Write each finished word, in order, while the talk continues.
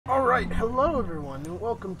Alright, hello everyone, and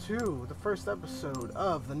welcome to the first episode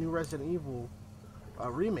of the new Resident Evil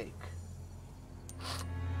remake,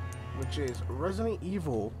 which is Resident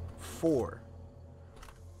Evil 4,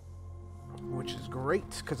 which is great,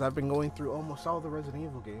 because I've been going through almost all the Resident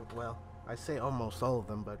Evil games. Well, I say almost all of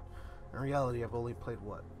them, but in reality I've only played,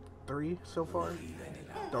 what, 3 so far?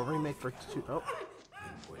 The remake for 2. Oh.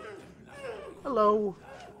 Hello.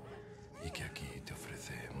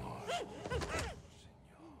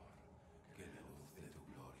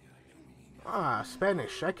 Ah,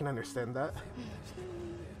 Spanish. I can understand that.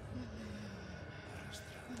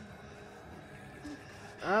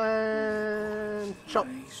 And chop.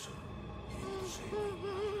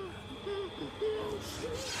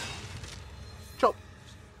 Chop.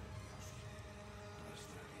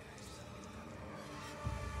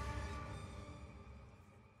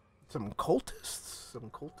 Some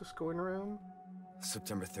cultists going around.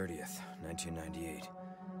 September 30th, 1998.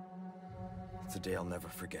 It's a day I'll never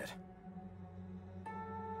forget.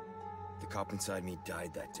 The cop inside me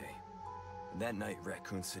died that day. And that night,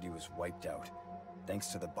 Raccoon City was wiped out, thanks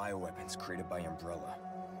to the bioweapons created by Umbrella.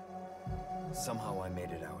 Somehow I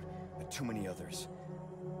made it out, but too many others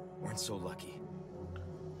weren't so lucky.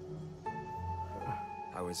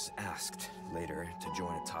 I was asked later to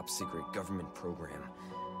join a top-secret government program.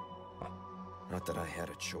 Not that I had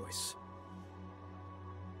a choice.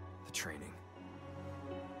 The training,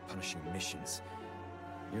 punishing missions,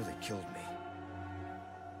 nearly killed me.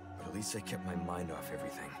 But at least I kept my mind off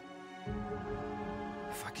everything.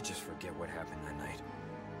 If I could just forget what happened that night.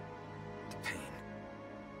 The pain.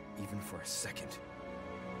 Even for a second.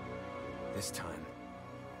 This time,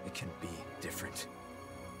 it can be different.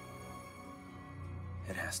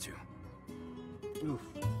 It has to. Oof.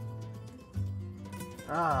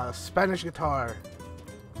 Ah, Spanish guitar.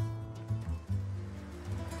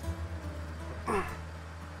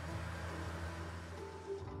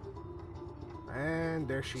 And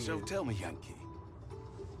there she is. So tell me, Yankee,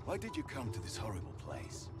 why did you come to this horrible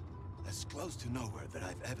place? As close to nowhere that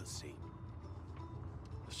I've ever seen.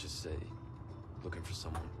 Let's just say, looking for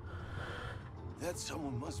someone. That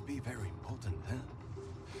someone must be very important, huh?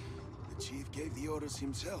 The chief gave the orders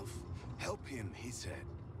himself. Help him, he said.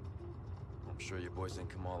 I'm sure you boys didn't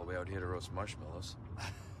come all the way out here to roast marshmallows.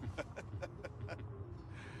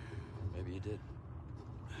 Maybe you did.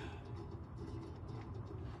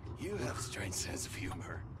 You have a strange sense of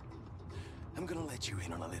humor. I'm gonna let you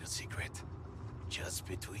in on a little secret. Just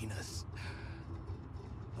between us.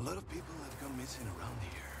 A lot of people have gone missing around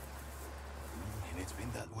here. And it's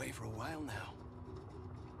been that way for a while now.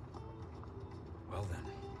 Well then,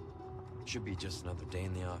 should be just another day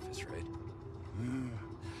in the office, right?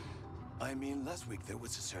 I mean, last week there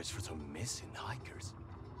was a search for some missing hikers.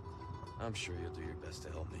 I'm sure you'll do your best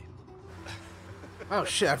to help me. Oh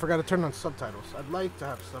shit, I forgot to turn on subtitles. I'd like to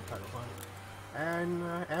have subtitles on. And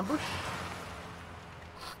ambush?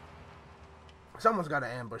 Someone's got to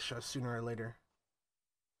ambush us sooner or later.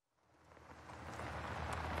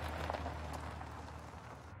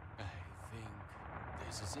 I think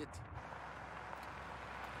this is it.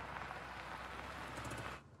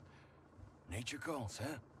 Nature calls,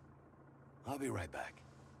 huh? I'll be right back.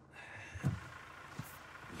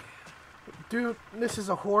 Dude, this is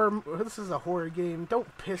a horror game.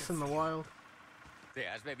 Don't piss in the wild. ¿Te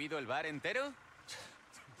has bebido el bar entero?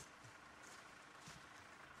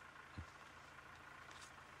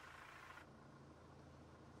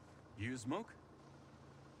 You smoke?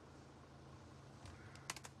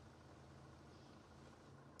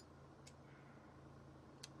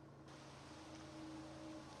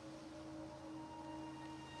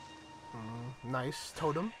 Nice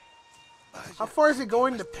totem. How far is it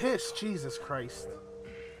going to piss? Jesus Christ.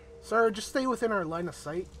 Sir, just stay within our line of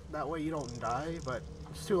sight. That way you don't die, but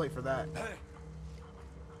it's too late for that. Hey.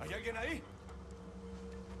 ¿Hay alguien ahí?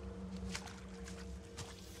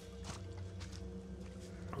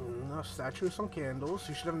 A statue with some candles.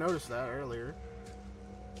 You should have noticed that earlier.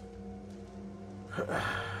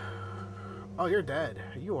 Oh, you're dead.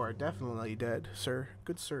 You are definitely dead, sir.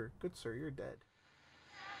 Good sir. Good sir, you're dead.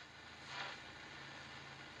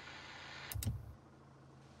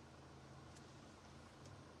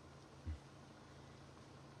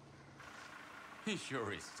 He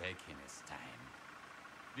sure is taking his time.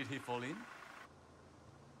 Did he fall in?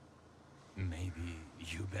 Maybe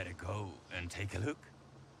you better go and take a look.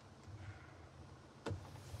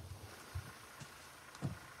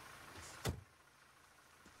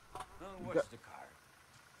 Oh, what's the car?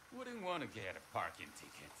 Wouldn't want to get a parking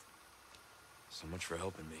ticket. So much for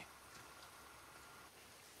helping me.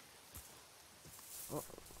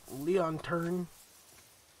 Leon turn.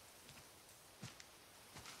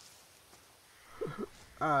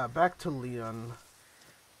 Back to Leon.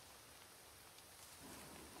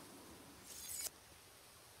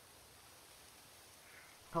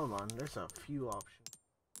 Hold on, there's a few options.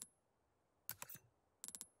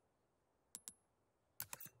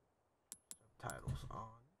 Subtitles on.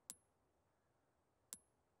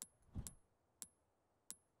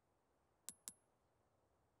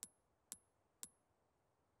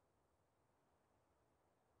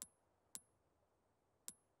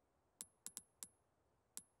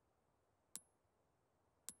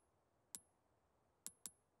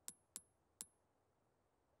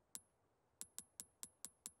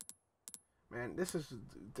 Man, there's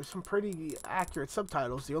some pretty accurate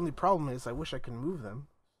subtitles. The only problem is I wish I could move them.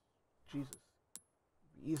 Jesus.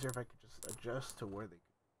 It'd be easier if I could just adjust to where they could.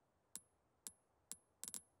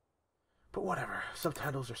 But whatever.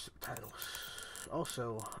 Subtitles are subtitles.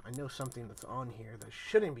 Also, I know something that's on here that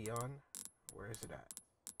shouldn't be on. Where is it at?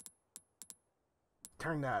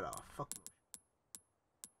 Turn that off. Fuck.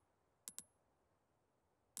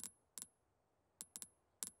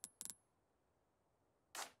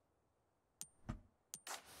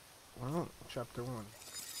 Well, chapter 1.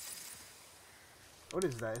 What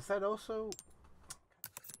is that? Is that also...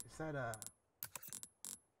 Is that mesh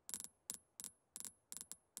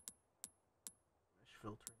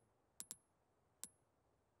filtering?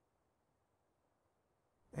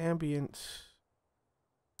 Ambient.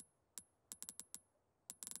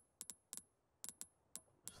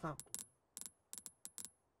 Stop.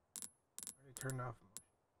 Already turned off.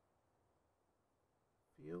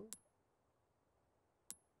 Field.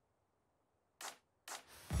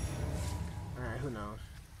 Alright, who knows?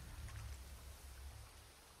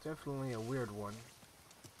 Definitely a weird one.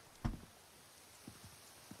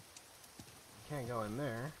 Can't go in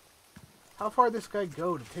there. How far did this guy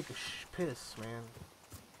go to take a piss, man?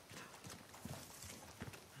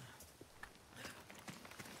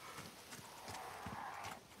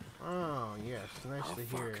 Oh yes, nice to hear.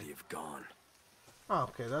 How far could he have gone? Oh,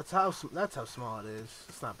 okay, that's how small it is.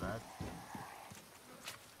 It's not bad.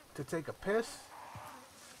 To take a piss?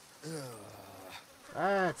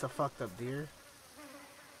 That's a fucked up deer.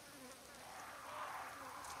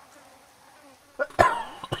 A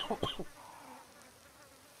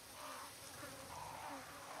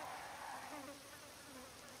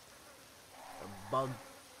bug.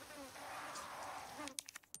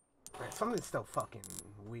 Right, something's still fucking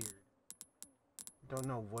weird. Don't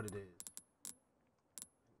know what it is.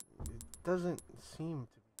 It doesn't seem to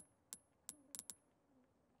be.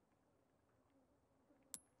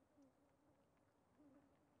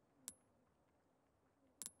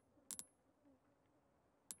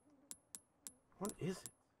 What is it?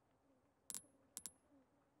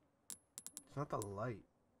 It's not the light.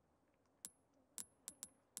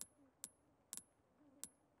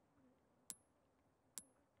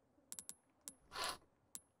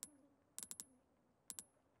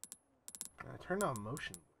 I turned on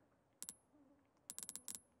motion.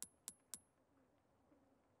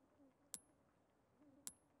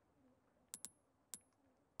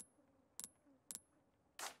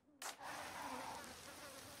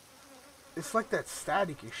 It's like that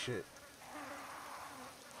staticky shit.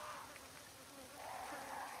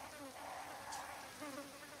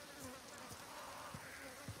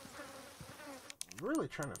 I'm really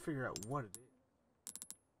trying to figure out what it is.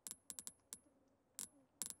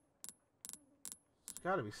 It's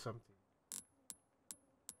gotta be something.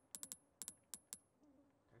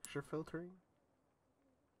 Texture filtering?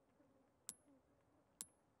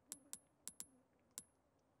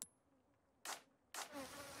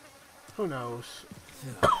 Who knows?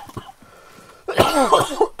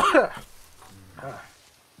 Oh,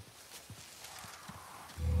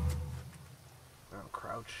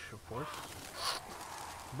 crouch, of course.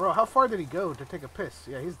 Bro, how far did he go to take a piss?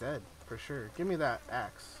 Yeah, he's dead, for sure. Give me that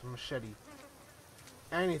axe, machete.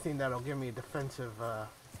 Anything that'll give me a defensive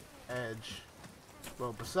edge.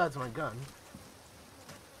 Well, besides my gun.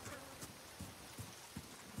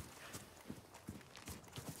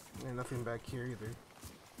 Yeah, nothing back here either.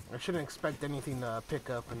 I shouldn't expect anything to pick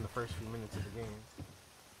up in the first few minutes of the game.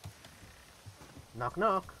 Knock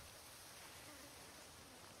knock.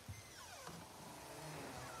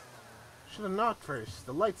 Should have knocked first.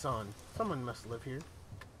 The light's on. Someone must live here.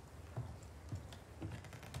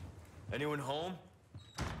 Anyone home?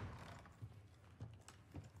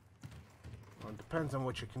 Well, it depends on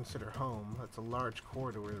what you consider home. That's a large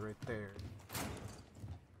corridor right there.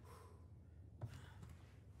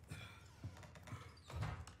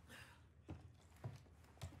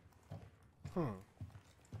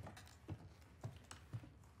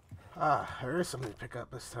 Ah, there is something to pick up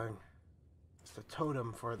this time. It's the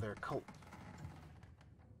totem for their cult.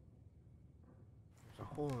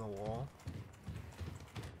 hole in the wall.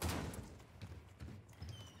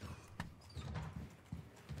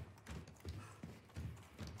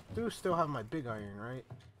 Do still have my big iron, right?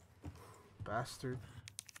 Bastard.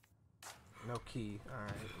 No key.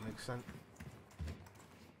 Alright, makes sense.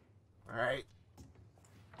 Alright.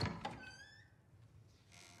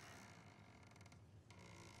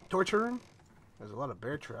 Torture room? There's a lot of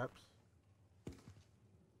bear traps.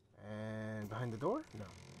 And behind the door? No.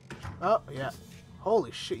 Oh, yeah.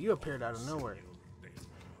 Holy shit, you appeared out of nowhere.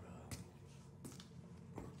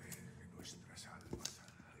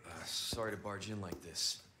 Sorry to barge in like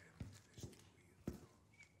this.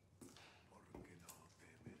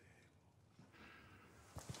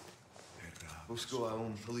 Busco a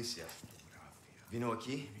un policía. Vino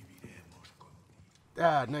aquí?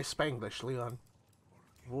 Ah, nice Spanglish, Leon.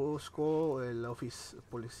 Busco el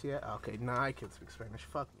policía. Okay, nah, I can speak Spanish.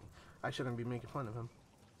 Fuck me. I shouldn't be making fun of him.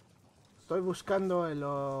 Estoy buscando el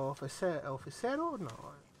oficero?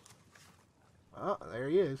 No. Oh, there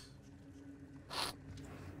he is.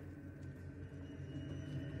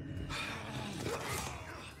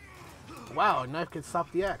 Wow, a knife can stop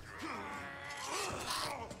the axe.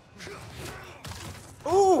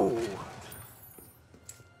 Ooh!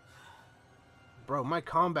 Bro, my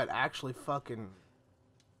combat actually fucking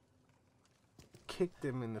kicked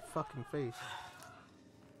him in the fucking face.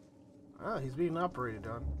 Oh, he's being operated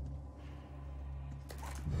on.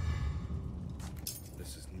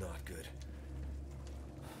 This is not good.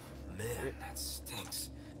 Man, that stinks.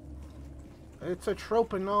 It's a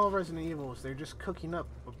trope in all Resident Evils. They're just cooking up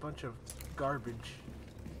a bunch of garbage.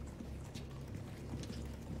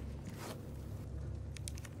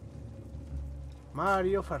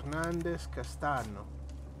 Mario Fernandez Castano.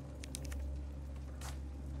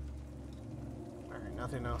 Alright,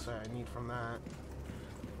 nothing else I need from that.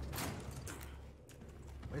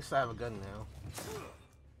 At least I have a gun now.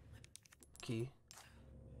 Key.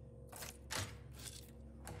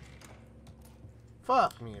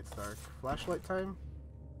 Fuck me, it's dark. Flashlight time?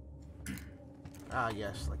 Ah,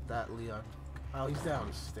 yes, like that, Leon. Oh, he's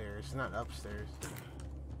downstairs, not upstairs.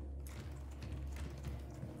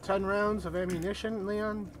 10 rounds of ammunition,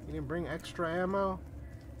 Leon? You didn't bring extra ammo?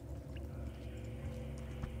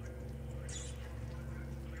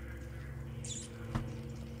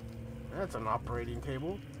 That's an operating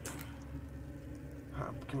table. I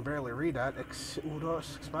can barely read that.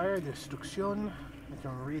 Expire destruction. I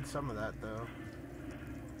can read some of that, though.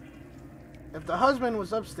 If the husband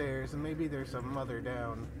was upstairs, then maybe there's a mother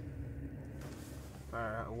down.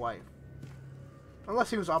 Or a wife. Unless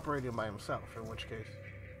he was operating by himself, in which case.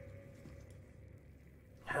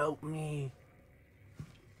 Help me.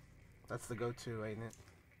 That's the go-to, ain't it?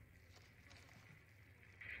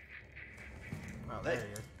 Oh, there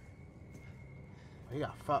he is. He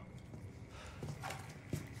got fucked.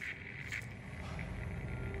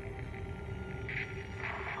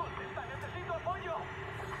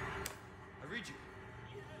 I read you.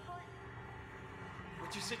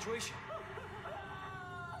 What's your situation?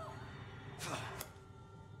 What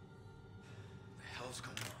the hell's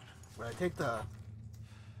going on?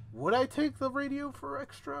 Would I take the radio for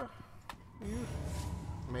extra use?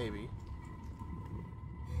 Maybe.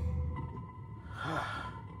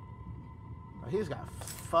 He's got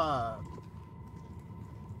fucked.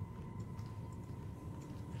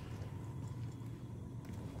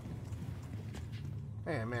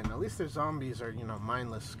 Hey man, at least their zombies are, you know,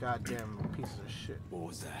 mindless goddamn pieces of shit. What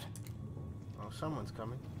was that? Oh, someone's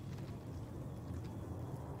coming.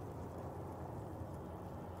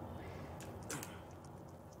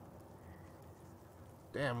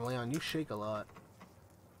 Damn, Leon, you shake a lot.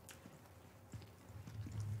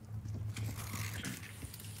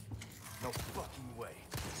 No fucking way.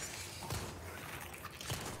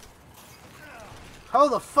 How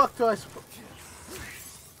the fuck do I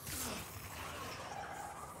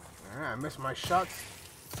I missed my shots.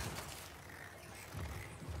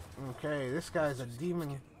 Okay, this guy's a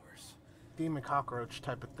demon cockroach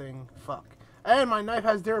type of thing. Fuck. And my knife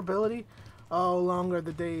has durability. Oh, long are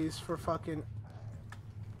the days for fucking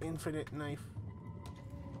infinite knife.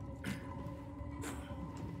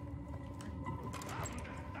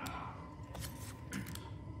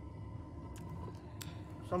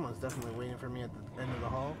 Someone's definitely waiting for me at the end of the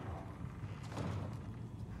hall.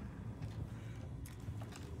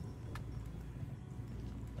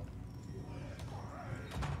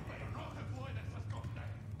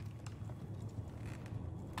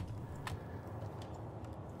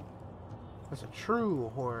 There's a true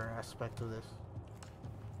horror aspect of this.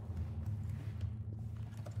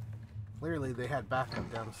 Clearly they had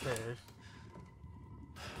backup downstairs.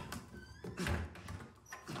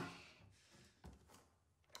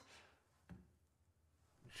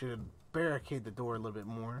 Should barricade the door a little bit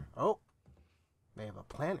more. Oh, they have a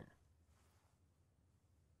planner.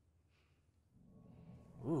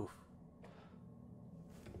 Oof.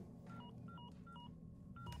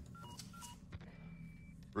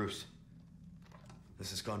 Bruce,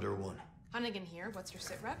 this is Condor 1. Hunnigan here. What's your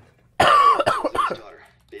sit rep? His daughter,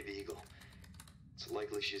 Baby Eagle. It's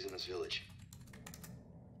likely she's in this village.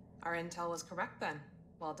 Our intel was correct then.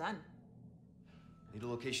 Well done. Need a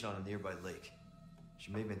location on a nearby lake.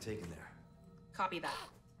 She may have been taken there. Copy that.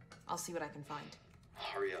 I'll see what I can find.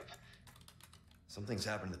 Hurry up. Something's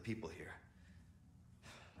happened to the people here.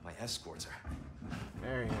 My escorts are.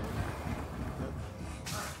 There he is.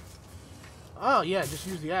 Oh, yeah, just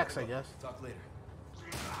use the axe, I guess. Talk later.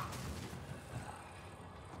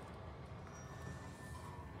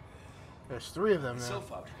 There's 3 of them now.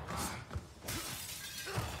 Self-out.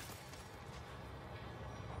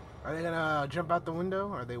 Are they gonna jump out the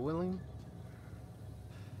window? Are they willing?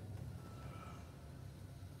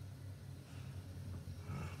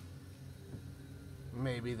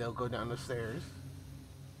 Maybe they'll go down the stairs.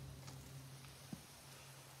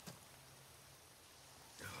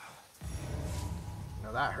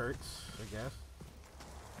 Now that hurts, I guess.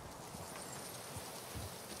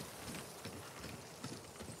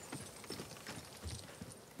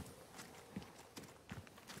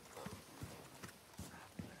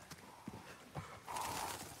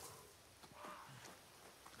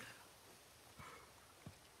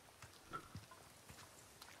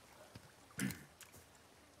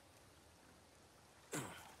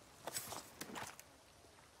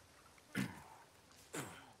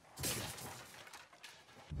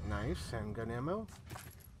 Nice, handgun ammo.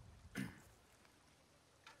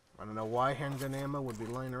 I don't know why handgun ammo would be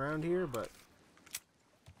lying around here, but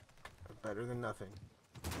better than nothing.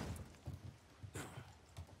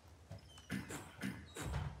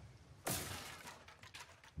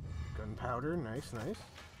 Gunpowder, nice, nice.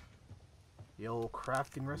 The old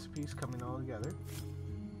crafting recipes coming all together.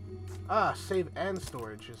 Ah, save and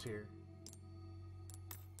storage is here.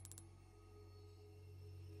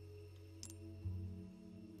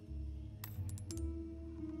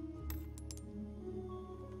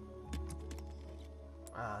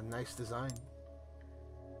 Nice design.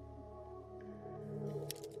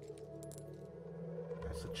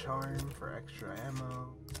 That's a charm for extra ammo.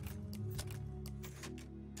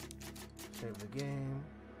 Save the game.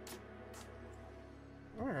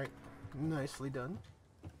 Alright, nicely done.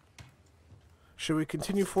 Should we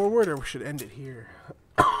continue forward or we should end it here?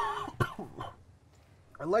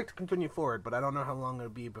 I'd like to continue forward, but I don't know how long it'll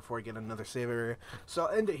be before I get another save area. So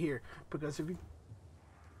I'll end it here, because if you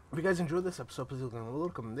guys enjoyed this episode, please leave a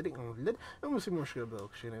like, comment, and we'll see more shit about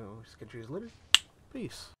it. Catch you later.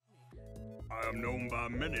 Peace. I am known by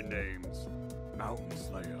many names. Mountain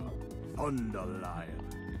Slayer, Thunder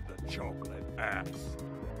Lion, the Chocolate Axe.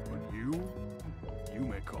 But you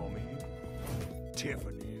may call me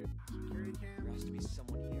Tiffany. There has to be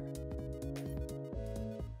someone here.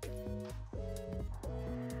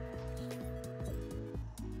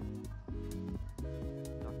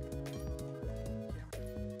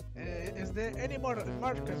 Is there any more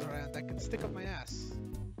markers around I can stick up my ass?